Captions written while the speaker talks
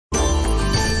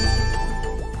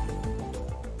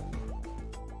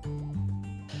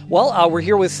Well, we're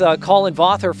here with Colin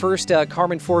Voth, our first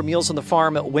Carmen Ford Meals on the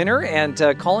Farm winner. And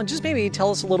Colin, just maybe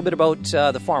tell us a little bit about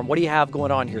the farm. What do you have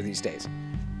going on here these days?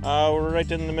 We're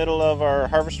right in the middle of our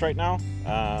harvest right now.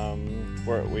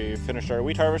 We finished our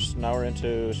wheat harvest. Now we're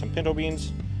into some pinto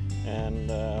beans, and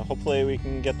hopefully we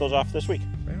can get those off this week.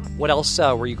 What else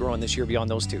were you growing this year beyond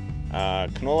those two?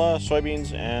 Canola,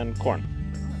 soybeans, and corn.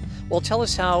 Well, tell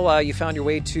us how you found your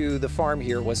way to the farm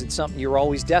here. Was it something you were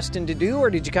always destined to do, or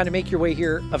did you kind of make your way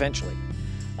here eventually?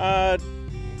 I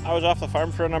was off the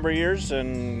farm for a number of years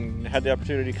and had the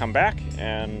opportunity to come back,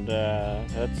 and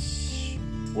that's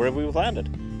where we've landed.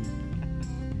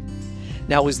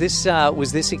 Now, was this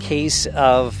a case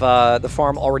of the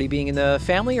farm already being in the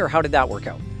family, or how did that work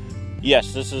out?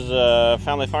 Yes, this is a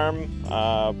family farm.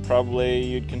 Probably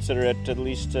you'd consider it at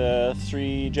least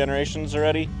 3 generations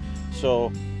already.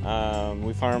 So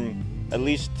we farm at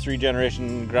least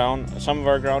 3-generation ground. Some of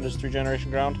our ground is 3-generation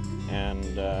ground,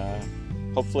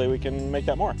 and hopefully we can make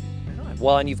that more.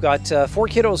 Well, and you've got 4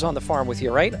 kiddos on the farm with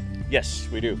you, right? Yes,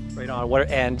 we do. Right on.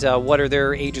 What are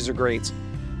their ages or grades?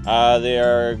 They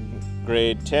are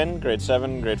grade 10, grade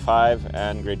 7, grade 5,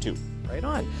 and grade 2. Right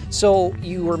on. So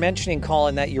you were mentioning,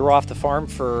 Colin, that you were off the farm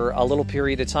for a little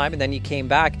period of time and then you came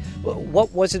back.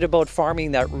 What was it about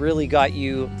farming that really got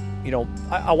you,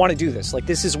 I want to do this. Like,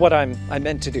 this is what I'm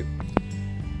meant to do?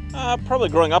 Probably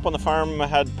growing up on the farm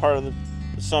had part of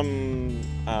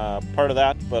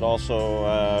that, but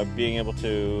also being able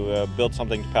to build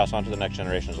something to pass on to the next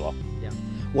generation as well. Yeah.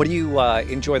 What do you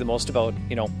enjoy the most about,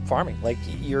 farming? Like,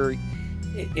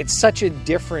 it's such a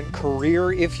different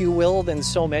career, if you will, than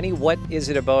so many. What is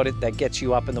it about it that gets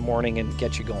you up in the morning and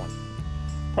gets you going?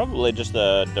 Probably just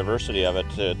the diversity of it.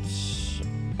 It's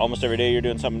almost every day you're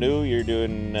doing something new, you're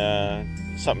doing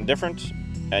something different,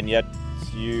 and yet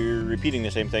you're repeating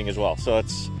the same thing as well. So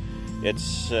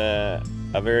it's a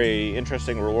very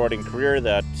interesting, rewarding career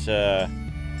that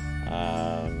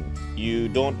you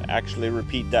don't actually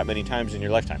repeat that many times in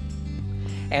your lifetime.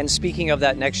 And speaking of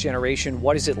that next generation,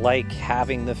 what is it like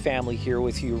having the family here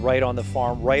with you right on the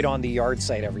farm, right on the yard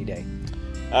site every day?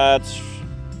 It's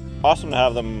awesome to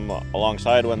have them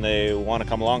alongside when they want to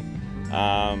come along.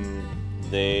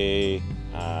 They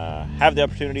have the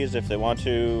opportunities if they want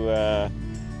to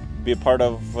be a part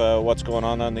of what's going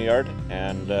on the yard,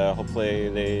 and hopefully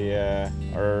they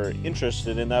are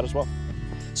interested in that as well.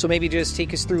 So maybe just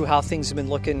take us through how things have been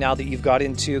looking now that you've got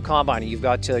into combining. You've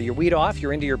got your wheat off,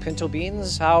 you're into your pinto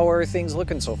beans. How are things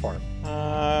looking so far?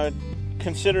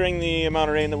 Considering the amount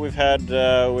of rain that we've had,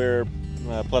 we're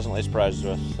pleasantly surprised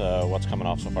with what's coming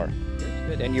off so far.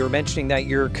 Good. And you were mentioning that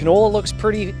your canola looks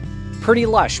pretty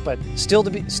lush, but still to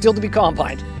be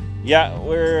combined. Yeah,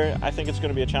 I think it's going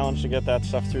to be a challenge to get that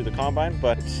stuff through the combine,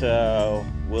 but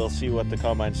we'll see what the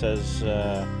combine says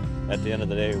at the end of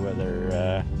the day,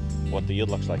 whether what the yield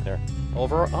looks like there. All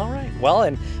right. Well,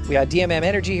 and we got DMM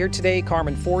Energy here today,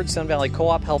 Carmen Ford, Sun Valley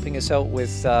Co-op, helping us out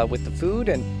with the food.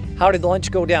 And how did the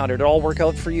lunch go down? Did it all work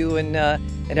out for you and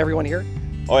everyone here?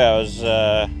 Oh yeah, it was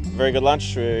a very good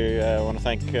lunch. We want to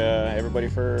thank everybody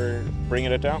for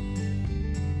bringing it down.